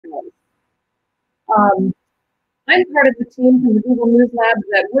Um, I'm part of the team from the Google News Lab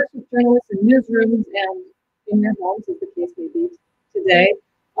that works with journalists in newsrooms and in their homes, as the case may be today,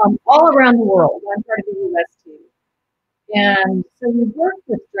 all around the world. I'm part of the U.S. team. And so we work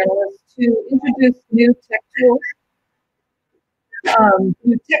with journalists to introduce new tech tools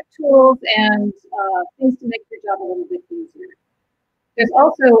and things to make your job a little bit easier. There's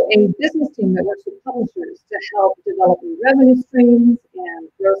also a business team that works with publishers to help develop new revenue streams and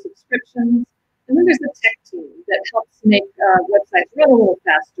grow subscriptions. And then there's a tech team that helps make websites run a little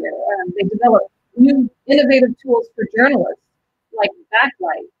faster. They develop new innovative tools for journalists, like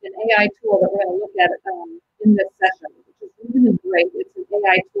Backlight, an AI tool that we're going to look at in this session, which is really great. It's an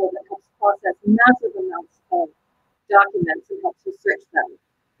AI tool that helps process massive amounts of documents and helps you search them.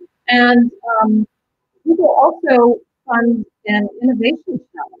 And Google also funds an innovation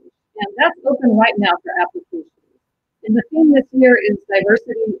challenge, and that's open right now for applications. And the theme this year is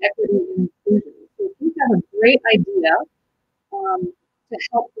diversity, equity, and inclusion. So if you have a great idea to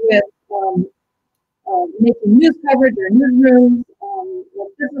help with making news coverage or newsrooms or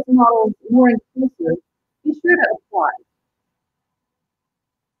business models more inclusive, be sure to apply.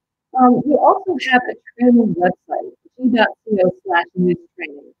 We also have a training website,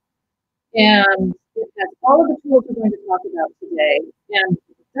 g.co/newstraining. And it has all of the tools we're going to talk about today, and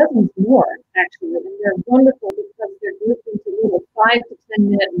dozens more, actually. And they're wonderful because they're grouped into little 5 to 10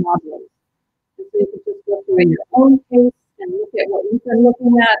 minute modules. And so you can just go through in your own pace and look at what we've been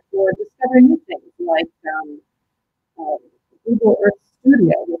looking at, or discover new things like Google Earth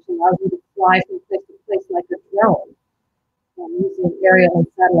Studio, which allows you to fly from place to place like a drone using aerial and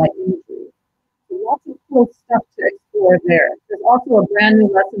satellite imagery. So lots of cool stuff to explore there. There's also a brand new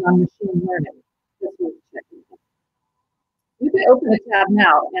lesson on machine learning. This worth checking out. You can open a tab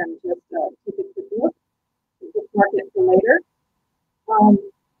now and just take a quick look. Bookmark it for later.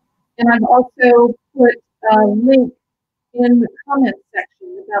 And I've also put a link in the comments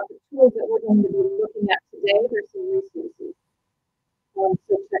section about the tools that we're going to be looking at today. There's some resources. So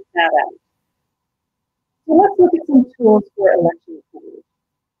check that out. So let's look at some tools for election coverage.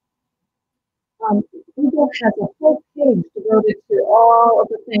 Google has a whole page devoted to all of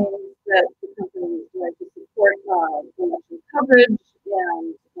the things that the company is doing to support election coverage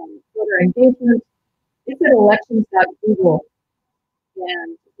and voter engagement. It's at elections.google,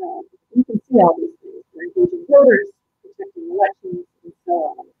 and you can see all these things. We're engaging voters, protecting elections, and so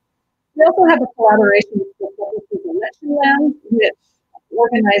on. We also have a collaboration with the Publishers Election Lab, which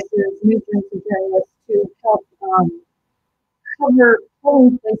organizes newsrooms and journalists to help cover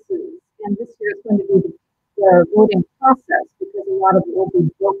polling places. And this year it's going to be the voting process, because a lot of it will be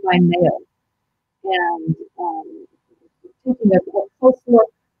vote by mail. And taking a close look,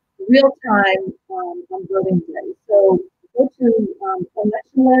 real time on voting day. So go to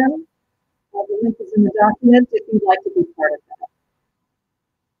Election Lab. The link is in the document if you'd like to be part of that.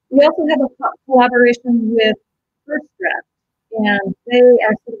 We also have a collaboration with First Draft, and they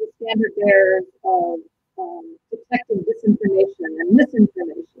are sort of the standard bearers of detecting disinformation and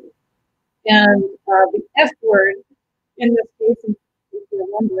misinformation. And the F word in this case, if you're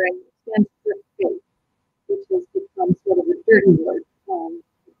wondering, stands for fake, which has become sort of a dirty word.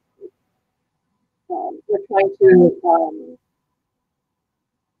 We're trying to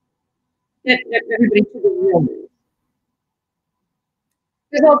get everybody to the real news.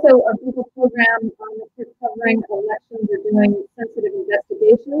 There's also a Google program that's covering elections or doing sensitive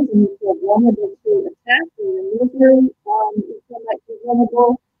investigations, and you feel vulnerable to attack in your newsroom. You feel like you're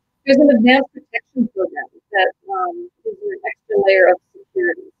vulnerable. There's an advanced protection program that gives you an extra layer of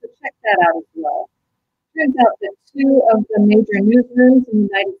security. So check that out as well. Turns out that 2 of the major newsrooms in the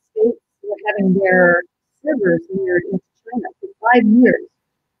United States were having their servers mirrored into China for 5 years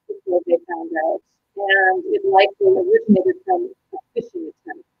before they found out. And it likely originated from a phishing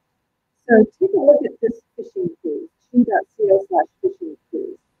attempt. So take a look at this phishing page, g.co/phishing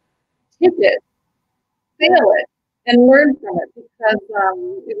page. Tip it, fail it, and learn from it, because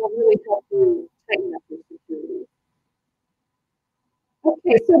it will really help you tighten up your security.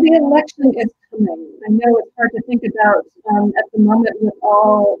 Okay, so the election is coming. I know it's hard to think about at the moment with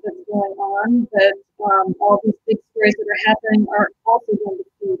all that's going on, but all these big stories that are happening are also going to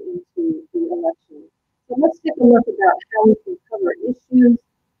feed into the election. So let's take a look about how we can cover issues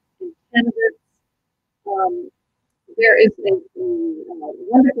and candidates. There is a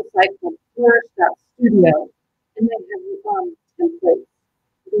wonderful site called Flourish.studio, and they have templates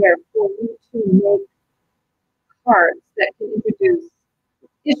there for you to make cards that can introduce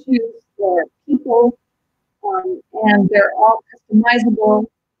issues or people, and they're all customizable,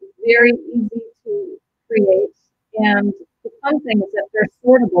 very easy to create, and the fun thing is that they're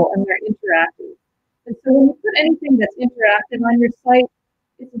sortable and they're interactive. And so when you put anything that's interactive on your site,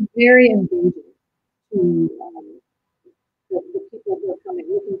 it's very engaging to the people who are coming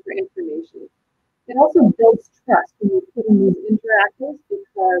looking for information. It also builds trust when you put in these interactives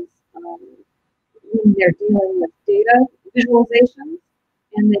because when they're dealing with data visualizations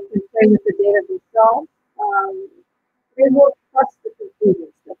and they can play with the data themselves, they will trust the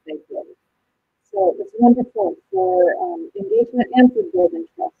conclusions that they build. So it's wonderful for engagement and for building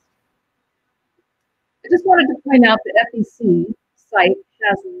trust. I just wanted to point out the FEC site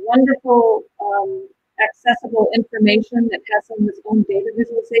has wonderful accessible information that has some of its own data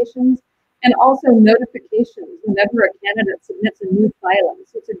visualizations and also notifications whenever a candidate submits a new filing.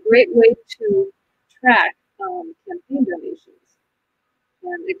 So it's a great way to track campaign donations,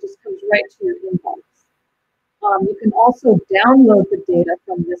 and it just comes right to your inbox. You can also download the data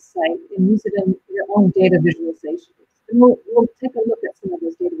from this site and use it in your own data visualizations. And we'll take a look at some of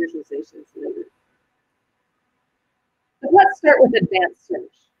those data visualizations later. But let's start with advanced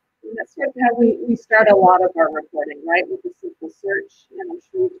search. And that's sort of how we start a lot of our reporting, right, with a simple search. And I'm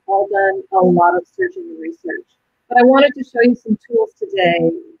sure we've all done a lot of searching and research. But I wanted to show you some tools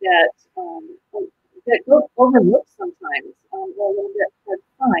today that go overlooked sometimes, or a little bit hard to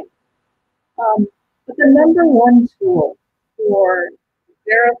find. But the number one tool for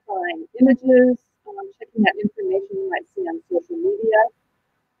verifying images, checking out information you might see on social media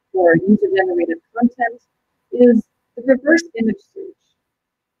or user-generated content is the reverse image search.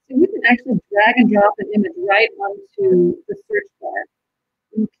 So you can actually drag and drop an image right onto the search bar.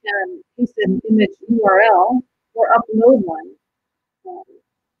 You can paste an image URL or upload one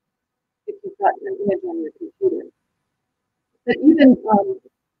if you've got an image on your computer. But even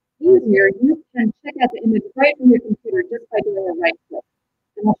easier, you can check out the image right from your computer just by doing a right click.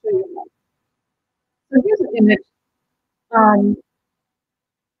 And I'll show you how. So here's an image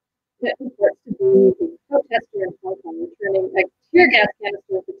that purports to be a protester in Hong Kong returning a tear gas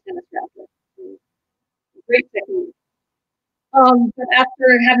canister with a tennis racket. Great technique. But after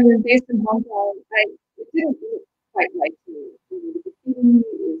having been based in Hong Kong, it didn't look quite right to me. The graffiti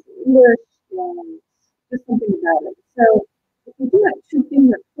is English and just something about it. So if you do a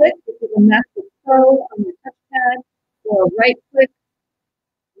two-finger click, if you have a MacBook Pro on your touchpad, or right click,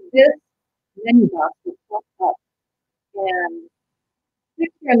 this menu box will pop up and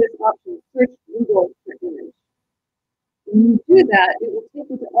click here on this option, search Google for image. When you do that, it will take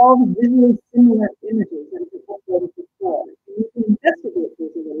you to all the visually similar images that have been uploaded before. And you can investigate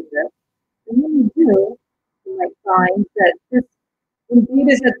those a little bit. And when you do, you might find that this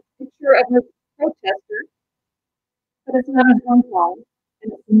indeed is a picture of a protester, but it's not in Hong Kong,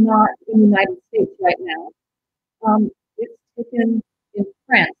 and it's not in the United States right now. It's taken in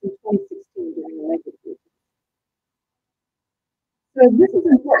France in 2016 during the Olympic Games. So this is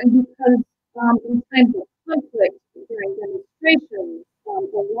important because in times of conflict during demonstrations, a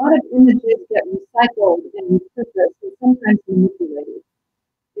lot of images get recycled and repurposed and sometimes manipulated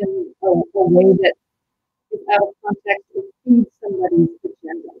in a way that is out of context or feeds somebody's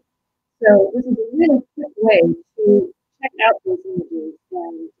agenda. So this is a really quick way to check out those images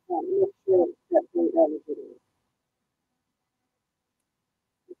and make sure that they are legitimate.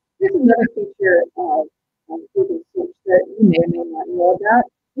 Here's another feature of Google Search that you may or may not know about.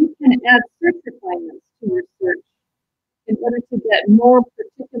 You can add search refinements to your search in order to get more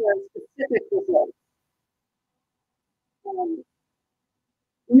particular and specific results.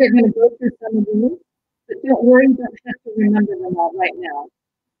 We are going to go through some of these, but don't worry, you don't have to remember them all right now.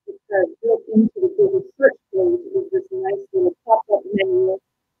 Because built into the Google search page is this nice little pop-up menu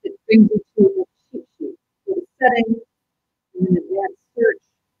that brings you to a cheat sheet. So the settings and then advanced search,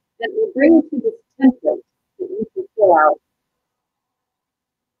 then it will bring you to this template that you can fill out.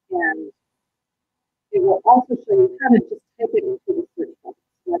 And it will also show you how to just type it into the search box,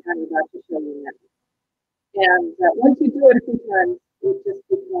 like I'm about to show you now. And once you do it a few times, it just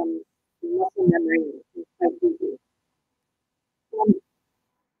becomes muscle memory and quite easy.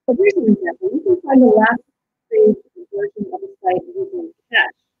 So here's an example. You can find the last page version of a site using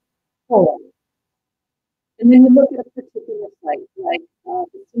cache, and then you look at a particular site like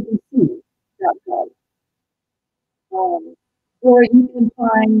the CDC.gov. Or you can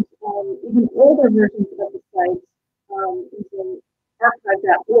find even older versions of the site using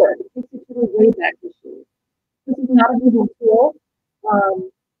archive.org. It takes you to the Wayback Machine. This is not a Google tool,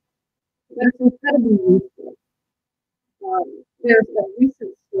 but it's incredibly useful. There's a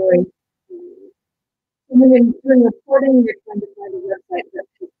recent story. When you're doing reporting, you're trying to find a website that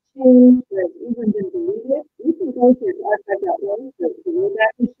has changed or has even been deleted. You can go to archive.org, the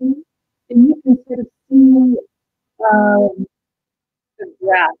Wayback Machine, and you can sort of see the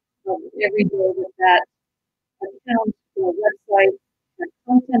graph every day with that account or website had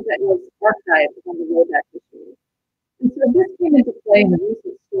content that was archived on the Wayback Machine. And so this came into play in a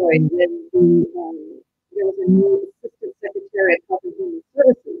recent story when there was a new Assistant Secretary of Health and Human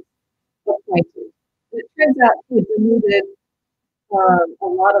Services appointed. It turns out he had deleted a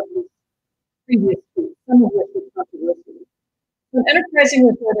lot of his previous tweets, some of which were controversial. So an enterprising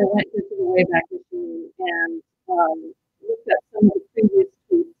reporter went into the Wayback Machine and looked at some of the previous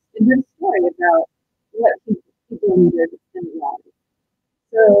tweets and did a story about what he deleted and why.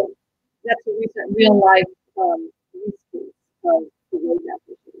 So that's a recent real life use case of the Wayback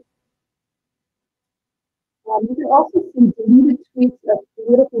Machine. You can also see deleted tweets of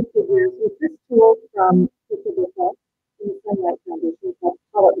political figures with this tool from Wikipedia in the Sunlight Foundation called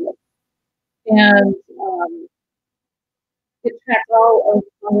Politics. And it tracks all of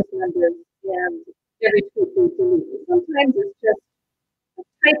Congress members and every tweet they delete. Sometimes it's just a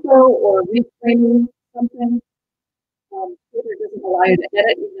typo or reframing something. Twitter doesn't allow you to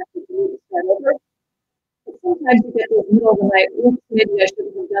edit, you have to delete and start over. But sometimes you get those middle of the night, oops, maybe I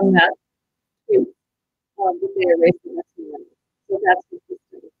shouldn't have done that tweet, but they erase the next minute. So that's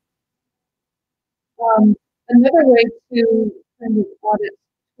consistent. Another way to kind of audit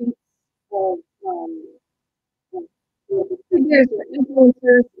tweets of the figures or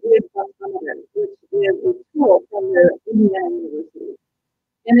influencers is Autometer, which is a tool from the Indiana University.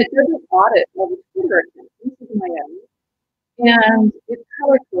 And it doesn't audit all the Twitter accounts. This is my own. And it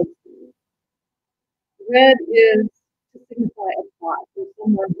color codes them. Red is to signify a bot, or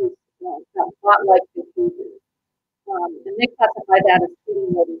someone who's got bot-like behavior. And they classify that as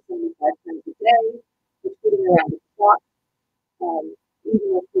tweeting more than 75 times a day, or tweeting around the clock. Even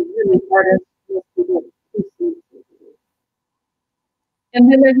if they're really artists, most people do see it. And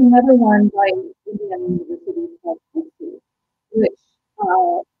then there's another one by Indiana University called Pixie, which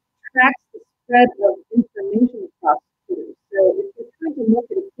tracks the spread of information across Twitter. So if you're trying to look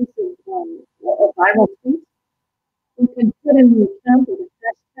at a piece of a viral tweet, you can put in the account with a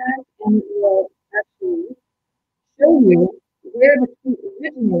hashtag, and it will actually show you where the tweet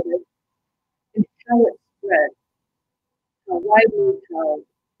originated and how it spread, how widely, how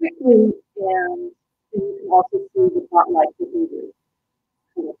quickly, and you can also see the bot-like behavior.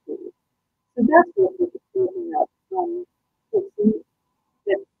 So that's what we're looking at from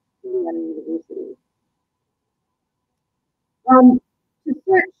Indiana University. To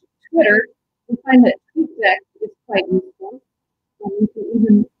search Twitter, we find that TweetDeck is quite useful. You can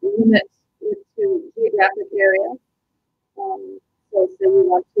even limit it to geographic area. So say we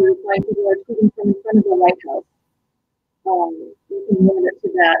want to find people who are tweeting from in front of the White House. You can limit it to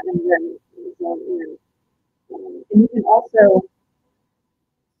that and then zone in. And you can also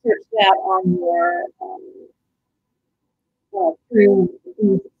search that on your through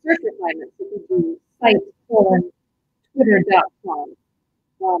these search refinements. If you do site:/twitter.com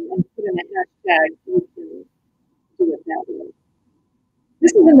and put in a hashtag, you can do it that way.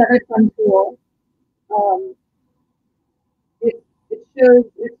 This is another fun tool. It shows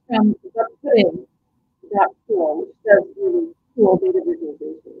it's from thepudding.tool, which does really cool data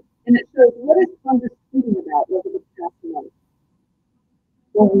visualization. And it shows what is Congress tweeting about over the past month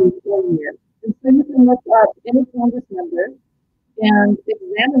or week or year. And so you can look up any Congress member and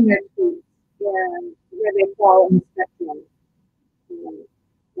examine their tweets and where they fall in the spectrum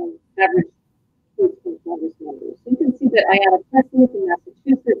from average tweets from Congress members. So you can see that Ayanna Pressley from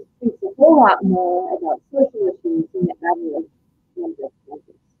Massachusetts tweets a whole lot more about social issues than the average member of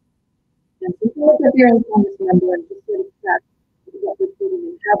Congress. And so you can look up your own Congress member and just sort of track what they're tweeting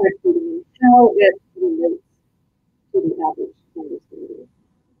and how they're tweeting and how it relates to the average Congress member.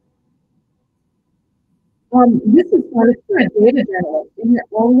 This is part of a data journalist, and you're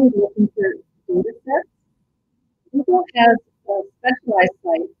only looking for data sets. Google has a specialized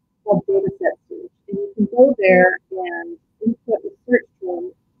site called Dataset Search, and you can go there and input a search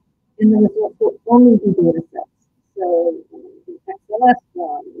term, and the results will only be data sets. So the XLS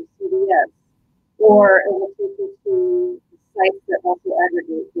one, or CDS, or it will take you to sites that also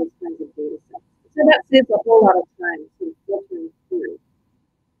aggregate those kinds of data sets. So that saves a whole lot of time to filtering through.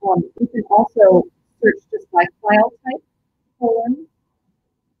 You can also search just by file type, and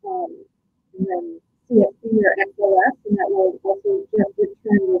then CSV or XLS, and that will also just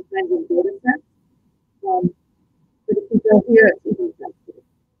return those kinds of data sets. But if you go here, it's even sensitive.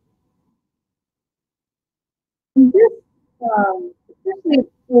 And this, especially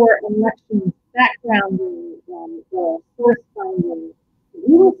for elections backgrounding or source finding,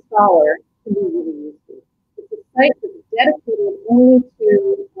 Google Scholar can be really useful. It's a site that's dedicated only to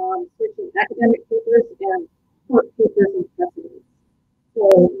searching academic papers and court papers and precedents. So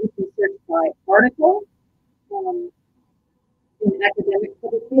you can search by article um, in academic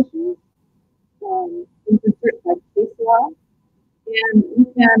publications. You can search by case law, and you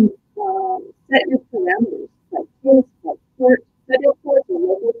can set your parameters by case, by court, federal court, or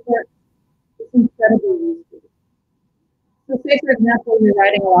local court. It's incredibly useful. So say, for example, you're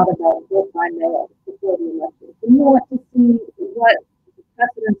writing a lot about vote by mail before the election, and you want to see what the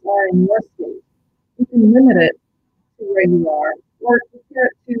precedents are in your state. You can limit it to where you are, or compare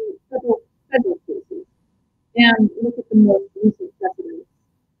it to federal cases, and look at the most recent precedents,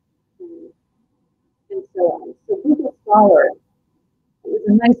 um, and so on. So Google Scholar is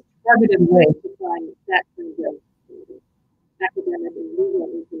a nice targeted way to find that kind of academic and legal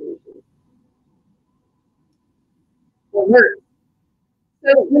information. Alerts. So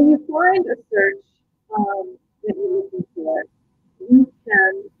when you find a search that you're looking for, you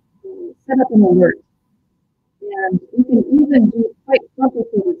can set up an alert, and you can even do quite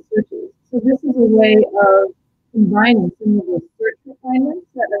complicated searches. So this is a way of combining some of the search refinements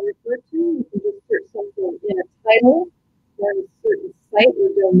that I referred to. You can just search something in a title, or a certain site or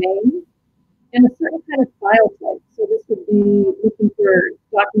domain, and a certain kind of file type. So this would be looking for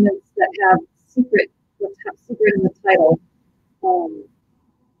documents that have secret, what's top secret in the title on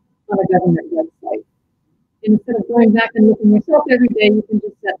a government website. Instead of going back and looking yourself every day, you can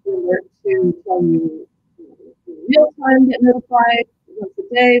just set the alert to tell you in real time, get notified once a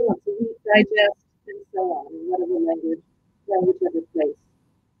day, once a week, digest, and so on, in whatever language, whichever place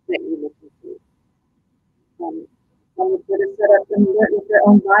that you're looking to. Some would set up an alert with their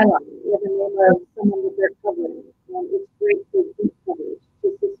own byline, or the name of someone that they're covering. It's great for group coverage.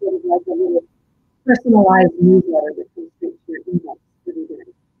 This is sort of like a little personalized newsletter that comes straight to your inbox every day.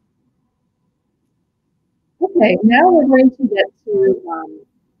 Okay, now we're going to get to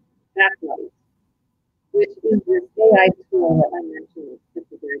Backlight, which is this AI tool that I mentioned at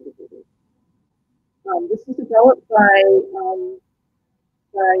the very beginning. This is developed by a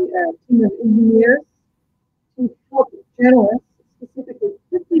team of engineers to help journalists specifically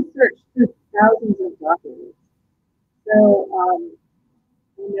quickly search through thousands of documents. So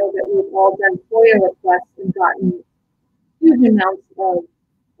we know that we've all done FOIA requests and gotten huge amounts of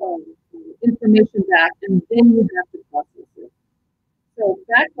information back, and then you have to process it. So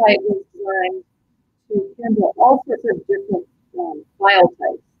Backlight is designed to handle all sorts of different file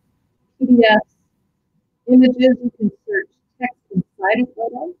types. PDFs, images, you can search text inside a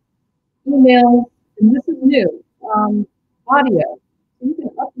photo, emails, and this is new, audio. So you can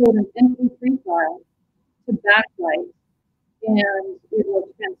upload an MP3 file to Backlight, and it will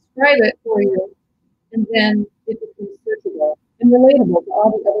transcribe it for you, and then it becomes searchable and relatable to all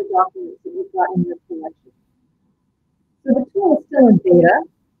the other documents that you've got in your collection. So the tool is still in beta,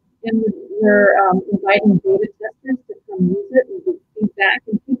 and we're inviting beta testers to come use it and give feedback,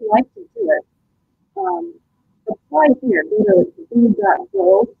 and people like to do it. Apply here. Go to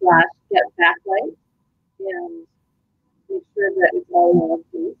google.go/getbacklight and make sure that it's all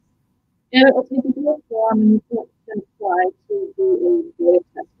lowercase. And it will take you to a form, and you can apply to do a beta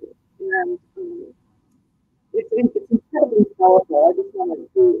tester. And it's incredibly powerful. I just want to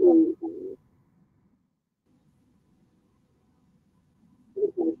do I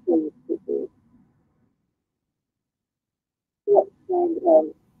just want to show you quickly what kind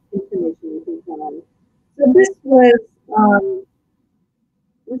of information you can find. So this is what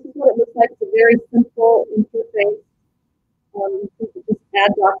it looks like. It's a very simple interface. You can just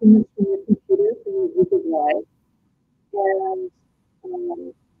add documents from your computer, from your Google Drive, and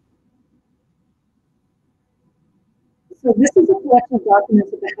so this is a collection of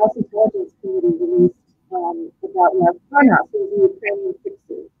documents that the House Intelligence Committee released about Lev Parnas, who was a Ukrainian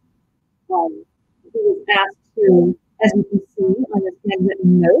fixer. He was asked to, as you can see on his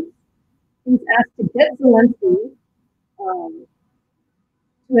handwritten notes, he was asked to get Zelensky to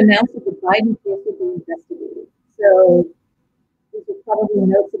announce that the Biden case would be investigated. So these are probably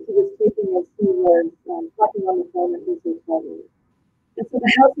notes that he was taking as he was talking on the phone at his hotel room. And so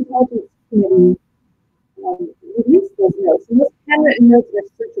the House Intelligence Committee released those notes, and those handwritten notes are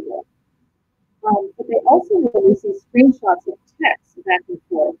searchable. But they also released these screenshots of text back and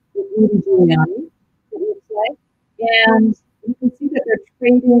forth with Rudy Giuliani, it looks like, and you can see that they're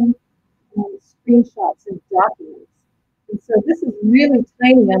trading screenshots and documents. And so this is really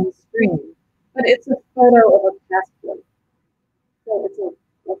tiny on the screen, but it's a photo of a passport. So it's a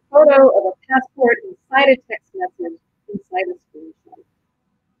photo of a passport inside a text message inside a screenshot.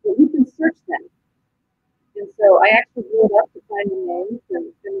 But you can search them. And so I actually blew it up to find the name for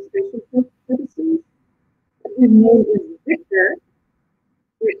demonstration purposes. His name is Victor,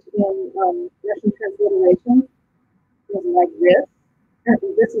 which in Russian transliteration is like this.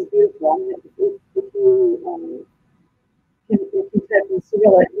 This is beautiful. I mean, if you type in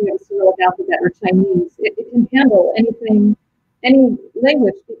Cyrillic, Cyrillic alphabet or Chinese, it can handle anything, any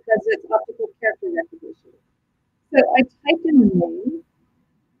language because it's optical character recognition. So I typed in the name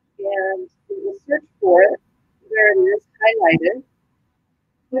and it will search for it. There it is, highlighted.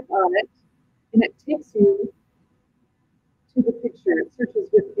 Click on it, and it takes you to the picture. It searches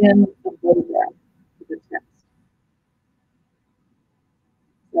within a photograph of the text.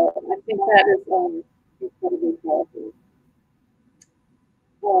 So I think that is incredibly powerful.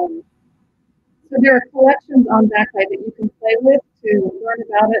 So there are collections on Backlight that you can play with to learn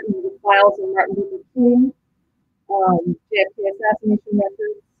about it, and the files of Martin Luther King, JFK assassination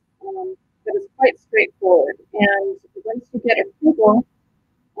records, but it's quite straightforward. And once you get approval,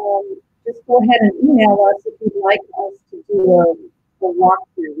 just go ahead and email us if you'd like us to do a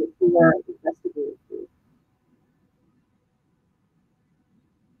walkthrough with your investigative group.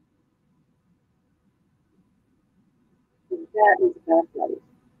 So that is Backlight.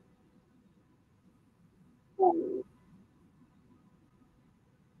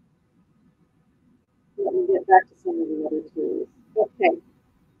 Let me get back to some of the other tools. Okay.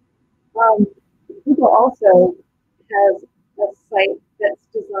 Google also has a site that's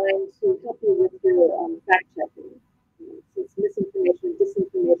designed to help you with your fact checking. Since misinformation,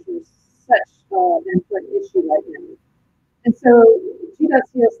 disinformation is such an important issue right now. And so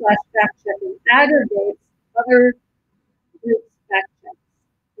g.co/fact checking aggregates other groups' fact checks.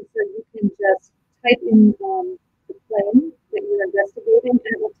 And so you can just type in the claim that you're investigating, and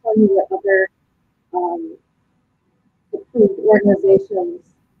it will tell you what other approved organizations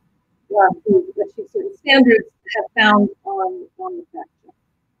who achieve certain standards have found on the fact check.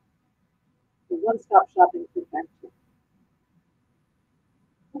 So one-stop shopping for fact check.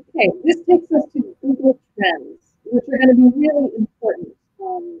 Okay, this takes us to Google Trends, which are going to be really important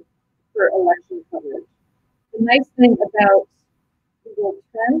for election coverage. The nice thing about Google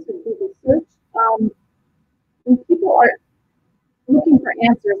Trends and Google Search, when people are looking for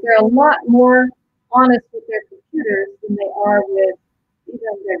answers, they're a lot more honest with their computers than they are with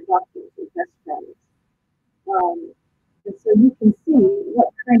even their doctors or best friends. And so you can see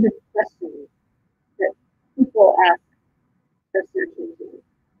what kind of questions that people ask their search engine.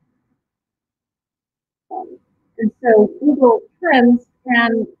 And so Google Trends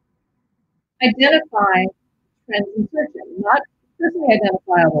can identify trends in searching, not personally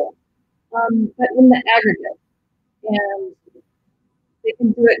identifiable, but in the aggregate. And they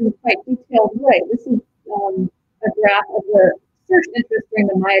can do it in a quite detailed way. This is a graph of the search interest during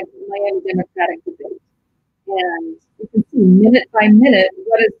the Miami Democratic debate. And you can see minute by minute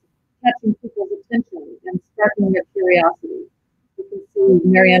what is catching people's attention and sparking their curiosity. You can see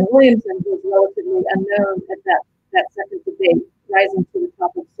Marianne Williamson, who was relatively unknown at that second debate, rising to the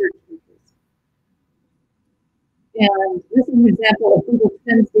top of search interest. And this is an example of Google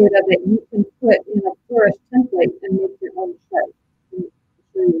Trends data that you can put in a Flourish template and make your own chart. I'll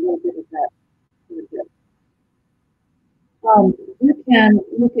show you a little bit of that in a bit. You can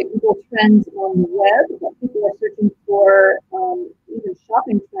look at Google Trends on the web, what people are searching for, even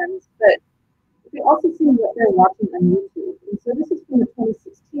shopping trends, but you can also see what they're watching on YouTube. And so this is from the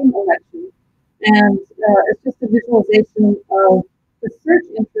 2016 election, and it's just a visualization of the search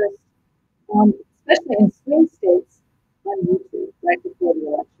interest, especially in swing states, on YouTube right before the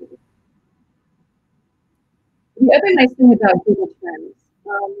election. The other nice thing about Google Trends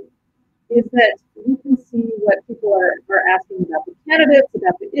is that you can see what people are asking about the candidates,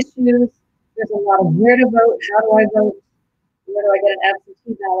 about the issues. There's a lot of where to vote, how do I vote, where do I get an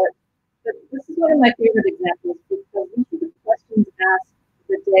absentee ballot. But this is one of my favorite examples because these are the questions asked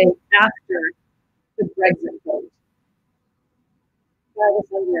the day after the Brexit vote. So I was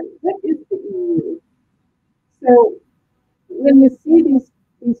wondering, what is the EU? So when you see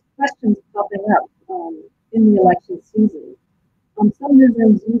these questions popping up in the election season, some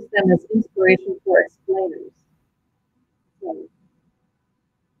newsrooms use them as inspiration for explainers. So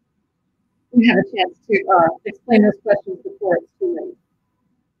we have a chance to explain those questions before it's too late.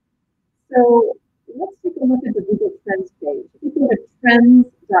 So let's take a look at the Google Trends page. You can go to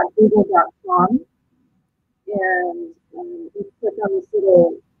trends.google.com and you click on this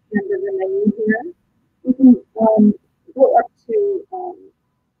little hamburger menu here. You can go up to,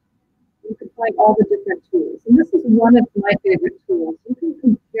 you can find all the different tools. And this is one of my favorite tools. You can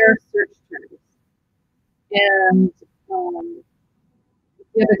compare search terms. And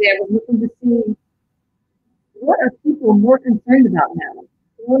the other day I was looking to see what are people more concerned about now,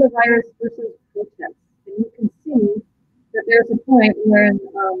 coronavirus versus protests. And you can see that there's a point when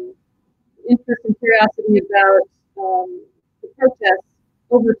interest and curiosity about the protests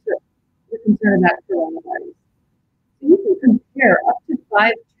over to you're concerned about coronavirus. So you can compare up to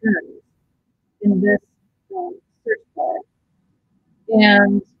 5 terms in this search bar,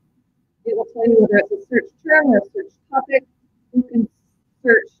 and it will tell you whether it's a search term or a search topic. You can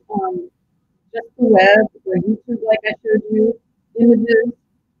search just the web or YouTube, like I showed you, images,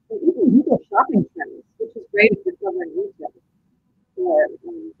 or even Google shopping trends, which is great if you're covering retail or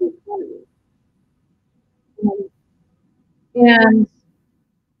the economy. And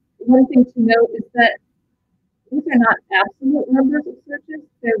one thing to note is that these are not absolute numbers of searches,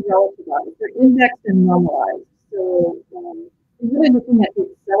 they're relativized. They're indexed and normalized. So we're really looking at the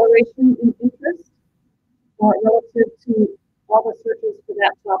acceleration in interest relative to all the searches for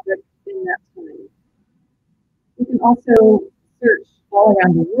that topic in that time. You can also search all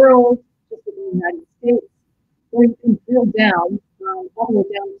around the world, just in the United States, or you can drill down all the way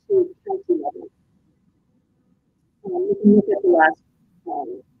down to county level. You can look at the last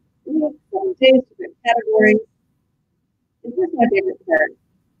week, 7 days, different categories. And here's my favorite part.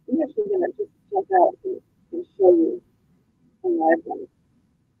 I'm actually going to just jump out and show you a live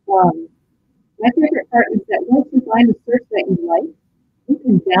one. My favorite part is that once you find a search that you like, you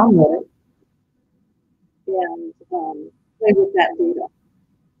can download it and play with that data.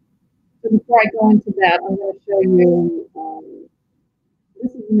 So before I go into that, I'm going to show you,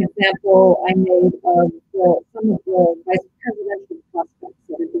 this is an example I made of some of the vice presidential prospects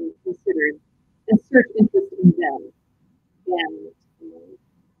that are being considered and search interest in them. And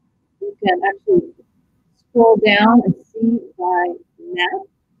you can actually scroll down and see by map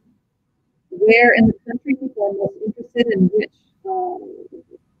where in the country people are most interested in which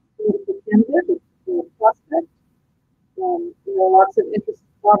political candidate or prospect. Lots of interest,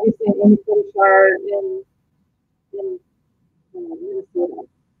 obviously, in Amy Klobuchar in Minnesota,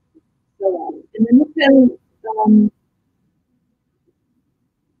 so on. And then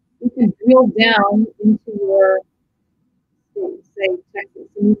you can drill down into your state, say Texas,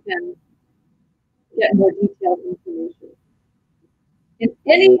 and you can get more detailed information. And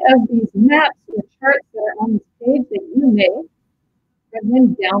any of these maps or charts that are on this page that you make are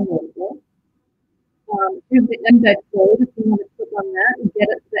then downloadable. Here's the embed code if you want to click on that and get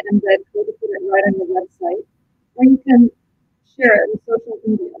it, the embed code to put it right on your website. Or you can share it with social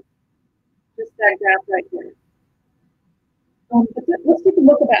media. Just that graph right there. But let's take a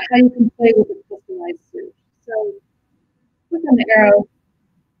look about how you can play with a customized search. So click on the arrow,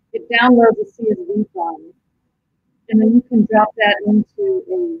 it downloads a CSV file, and then you can drop that into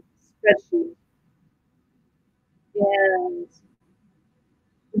a spreadsheet. And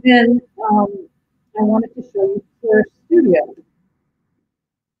then I wanted to show you Source Studio,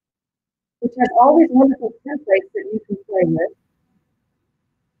 which has all these wonderful templates that you can play with.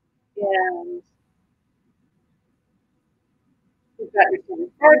 And you've got your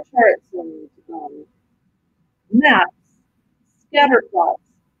standard bar charts and maps, scatter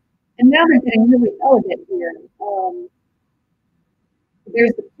plots, and now they're getting really elegant here.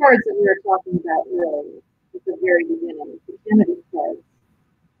 There's the cards that we were talking about earlier at the very beginning, the Kennedy cards.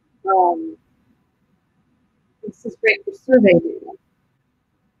 This is great for survey data,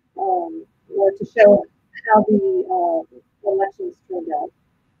 or to show how the elections turned out.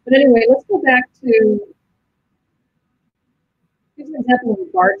 But anyway, let's go back to, here's an example of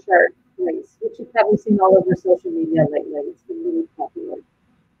a bar chart race, which you've probably seen all over social media lately. It's been really popular.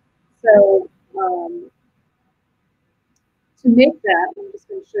 So to make that, I'm just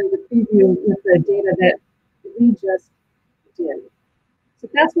going to show you the preview with the data that we just did. So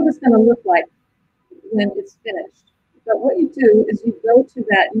that's what it's going to look like when it's finished. But what you do is you go to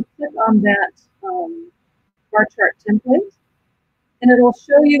that, you click on that bar chart template, and it'll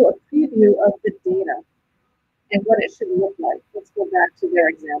show you a preview of the data and what it should look like. Let's go back to their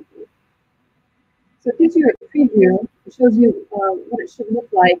example. So it gives you a preview, it shows you what it should look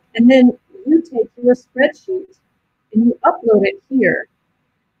like, and then you take your spreadsheet and you upload it here.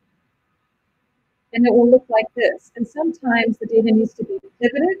 And it will look like this. And sometimes the data needs to be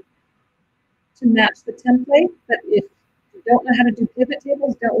pivoted to match the template, but if you don't know how to do pivot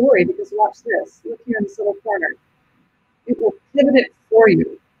tables, don't worry, because watch this. Look here in this little corner. It will pivot it for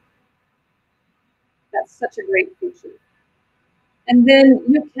you. That's such a great feature. And then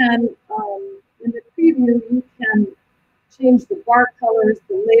you can, in the preview, you can change the bar colors,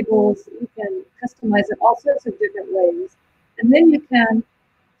 the labels, you can customize it all sorts of different ways. And then you can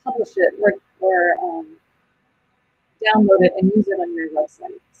publish it or download it and use it on your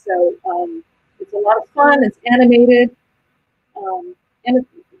website. So it's a lot of fun, it's animated, and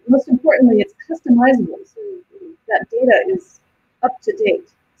most importantly, it's customizable. So that data is up to date.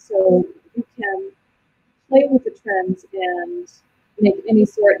 So you can play with the trends and make any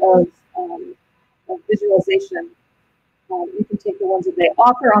sort of visualization. You can take the ones that they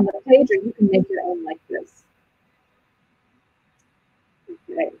offer on the page, or you can make your own like this.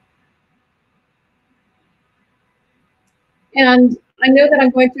 Okay. And I know that I'm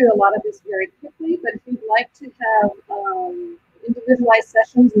going through a lot of this very quickly, but if you'd like to have individualized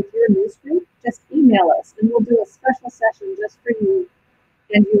sessions with your news group, just email us, and we'll do a special session just for you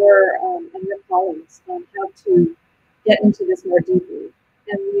and your colleagues on how to get into this more deeply.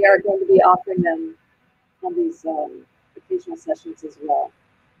 And we are going to be offering them on these occasional sessions as well.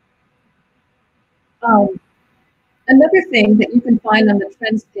 Another thing that you can find on the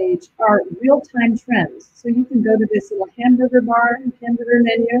trends page are real-time trends. So you can go to this little hamburger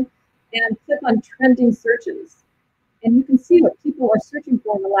menu, and click on trending searches. And you can see what people are searching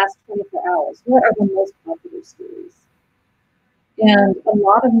for in the last 24 hours. What are the most popular stories? And a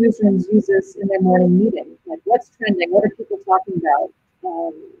lot of newsrooms use this in their morning meeting. Like, what's trending? What are people talking about?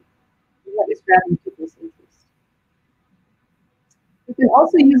 What is grabbing people's interest? You can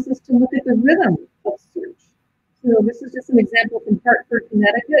also use this to look at the rhythm of search. So this is just an example from Hartford,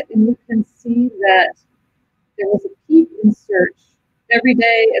 Connecticut, and you can see that there was a peak in search every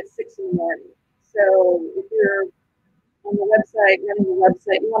day at 6 in the morning. So if you're on the website, running the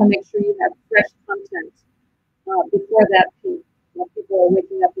website, you want to make sure you have fresh content before that peak, when people are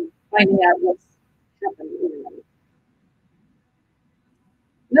waking up and finding out what's happened overnight.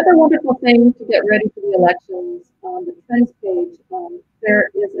 Another wonderful thing to get ready for the elections, on the trends page,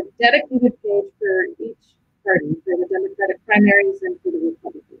 there is a dedicated page for each party, for the Democratic primaries and for the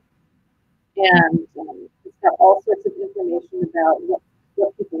Republican. And it's got all sorts of information about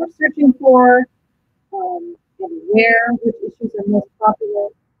what people are searching for, and where, which issues are most popular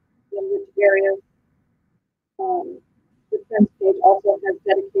in which areas. The trends page also has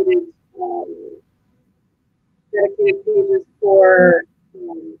dedicated pages for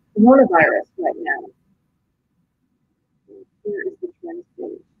coronavirus right now. Here is the trends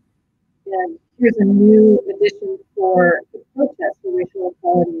page. And here's a new edition for the protest for racial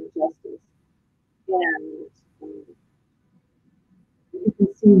equality and justice. And you can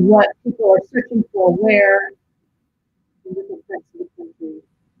see what people are searching for where in different parts of the country,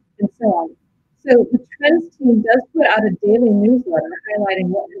 and so on. So the Trends team does put out a daily newsletter highlighting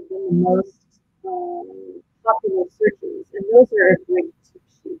what has been the most popular searches, and those are a great tip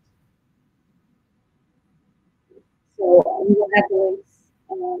sheet. So we will have the links,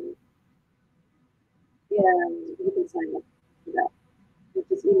 and you can sign up for that. You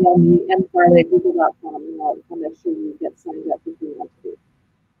just email me, mfarley@google.com, and I'll make sure you get signed up if you want to.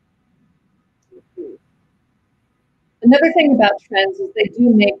 Okay. Another thing about Trends is they do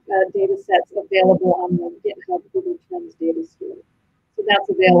make data sets available on the GitHub Google Trends data store. So that's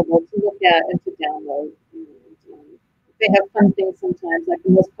available to look at and to download. And, they have fun things sometimes, like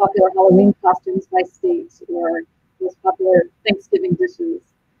the most popular Halloween costumes by state, or most popular Thanksgiving dishes,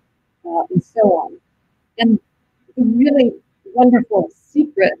 and so on. And the really wonderful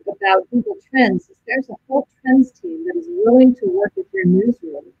secret about Google Trends is there's a whole Trends team that is willing to work with your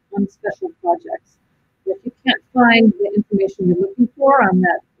newsroom on special projects. If you can't find the information you're looking for on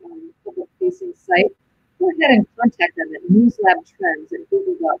that public-facing site, go ahead and contact them at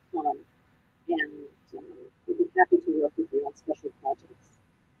newslabtrends@google.com, and we'll be happy to work with you on special projects.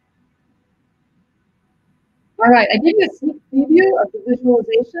 All right, I gave you a sneak preview of the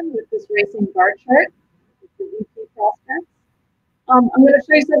visualization with this racing bar chart with the VP prospects. I'm going to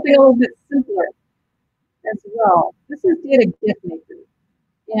show you something a little bit simpler as well. This is Data GIF Maker,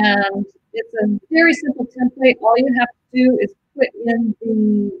 and it's a very simple template. All you have to do is put in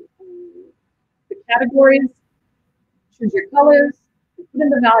the categories, choose your colors, and put in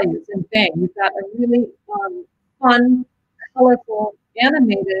the values, and bang, you've got a really fun, colorful,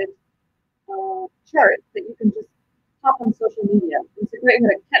 animated chart that you can just pop on social media. It's a great way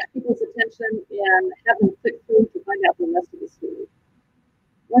to catch people's attention and have them click through to find out the rest of the story.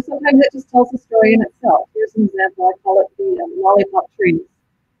 Or sometimes it just tells the story in itself. Here's an example. I call it the lollipop trees.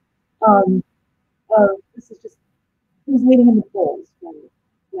 This is just who's leading in the polls from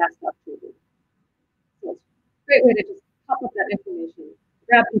last October. So it's a great way to just pop up that information,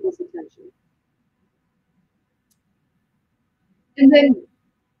 grab people's attention. And then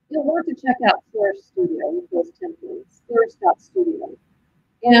you'll want to check out Flourish Studio with those templates, Flourish.studio.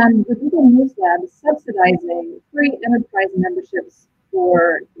 And the Google News Lab is subsidizing free enterprise memberships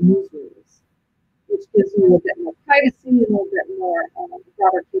for newsrooms, which gives you a bit more privacy, a little bit more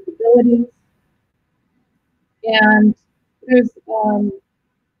broader capabilities. And there's all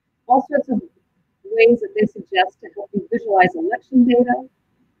sorts of ways that they suggest to help you visualize election data.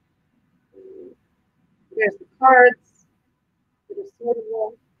 There's the cards. that are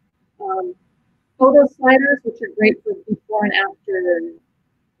sortable. Photo sliders, which are great for before and after.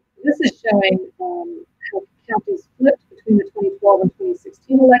 This is showing how counties flipped between the 2012 and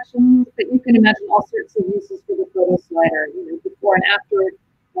 2016 elections, but you can imagine all sorts of uses for the photo slider, before and after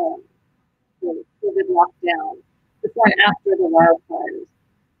the COVID lockdown, before and after the wildfires.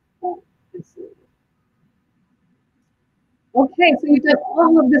 Okay, so you've done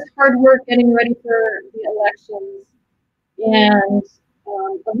all of this hard work getting ready for the elections, and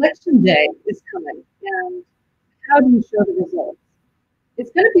election day is coming, and how do you show the results?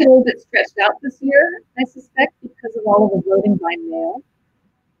 It's going to be a little bit stretched out this year, I suspect, because of all of the voting by mail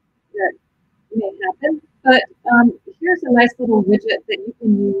that may happen. But here's a nice little widget that you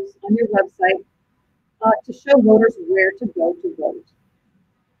can use on your website to show voters where to go to vote.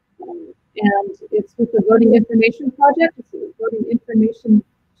 And it's with the Voting Information Project. It's a voting information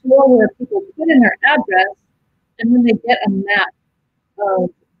tool where people put in their address, and then they get a map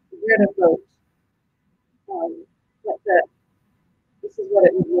of where to vote. This is what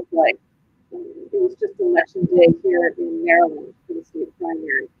it would look like. It was just election day here in Maryland for the state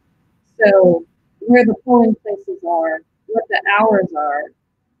primary. So where the polling places are, what the hours are,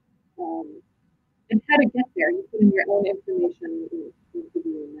 and how to get there. You put in your own information into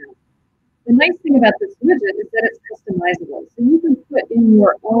the map. The nice thing about this widget is that it's customizable. So you can put in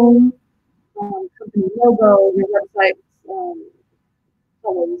your own company logo, your website's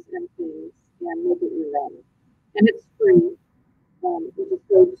colors and things, and make it your own. And it's free. You just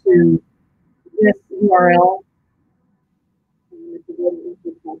go to this URL, with the voting info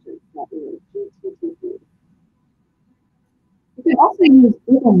project, GTTP. You can also use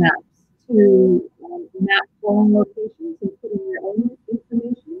Google Maps to map polling locations and put in your own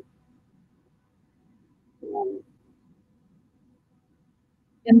information.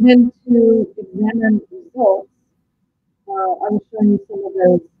 And then to examine results, I was showing you some of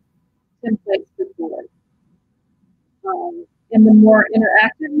those templates before. And the more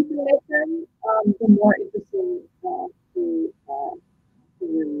interactive you can make them, the more interesting to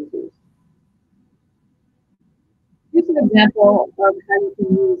your users. Here's an example of how you can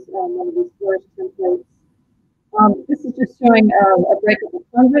use one of these Flourish templates. This is just showing a breakup of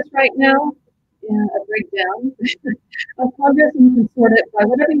Congress right now, and a breakdown of Congress, and you can sort it by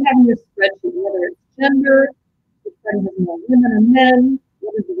whatever you have in your spreadsheet, whether it's gender, which party has more women or men,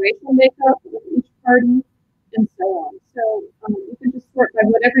 what is the racial makeup of each party, and so on. So you can just sort by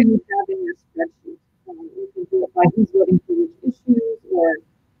whatever you have in your spreadsheet. You can do it by who's voting for which issues, or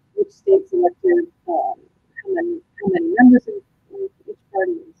which states elected how many members of each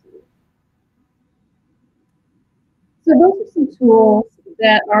party, and so on. So those are some tools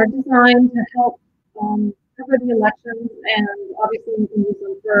that are designed to help cover the elections, and obviously you can use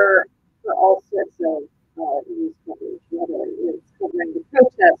them for all sorts of news coverage, whether it's covering the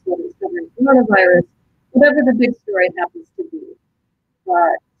protests, whether it's covering coronavirus, whatever the big story happens to be.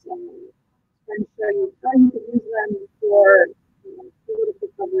 But trying to show you how you can use them for political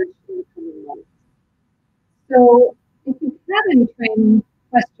coverage in the coming months. So if you have any training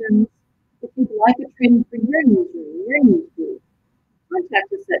questions, if you'd like a training for your newsroom, your news group,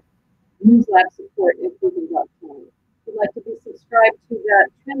 contact us at newslabsupport@google.com. If you'd like to be subscribed to that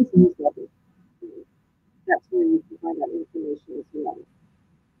Trends newsletter, that's where you can find out information as well.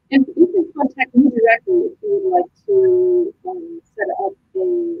 And you can contact me directly if you would like to set up a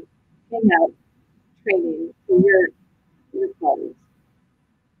hangout training for your colleagues.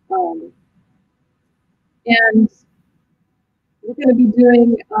 And we're going to be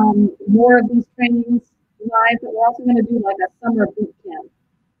doing more of these trainings live, but we're also going to do like a summer boot camp.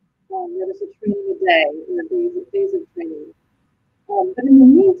 Where there's a training a day, or days of training. But in the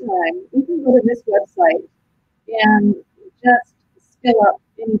meantime, you can go to this website and just skill up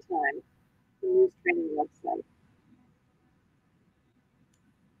anytime, the news training website.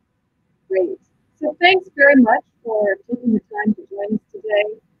 Great. So thanks very much for taking the time to join us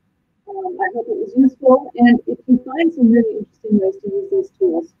today. I hope it was useful, and if you find some really interesting ways to use these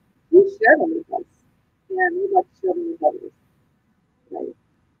tools, please share them with us, and we'd like to share them with others. Right.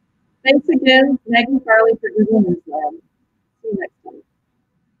 Thanks again, Maggie Farley for Google News Lab.